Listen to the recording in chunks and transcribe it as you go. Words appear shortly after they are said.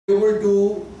able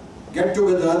to get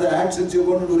together the act since you're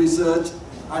going to do research,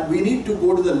 and we need to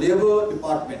go to the Labour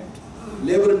Department,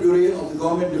 Labour Bureau of the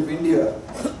Government of India,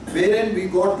 wherein we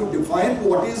got to define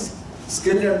what is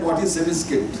skilled and what is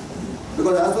semi-skilled.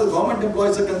 Because as far as government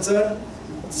employees are concerned,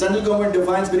 central government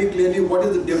defines very clearly what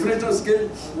is the definition of skill,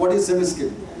 what is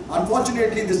semi-skilled.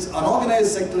 Unfortunately, this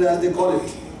unorganized sector, as they call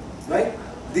it, right?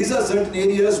 These are certain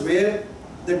areas where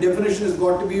the definition has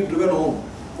got to be driven home.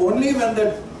 Only when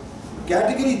that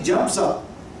category jumps up,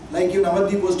 like you,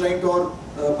 Namaddeep was trying to, or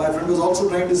my friend was also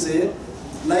trying to say,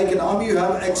 like in army you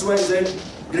have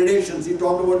XYZ gradations. He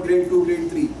talked about grade 2, grade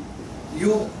 3.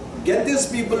 You get these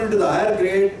people into the higher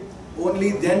grade,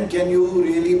 only then can you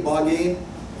really bargain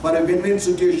for a win-win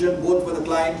situation both for the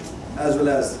client as well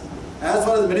as. As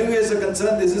far as minimum wage is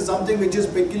concerned, this is something which is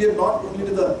peculiar not only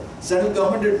to the central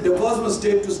government, it differs from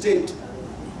state to state.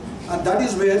 And that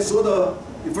is where, so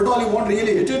if at all you want to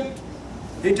really hit it,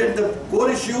 the core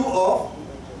issue of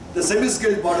the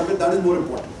semi-skilled part of it, that is more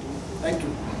important. Thank you.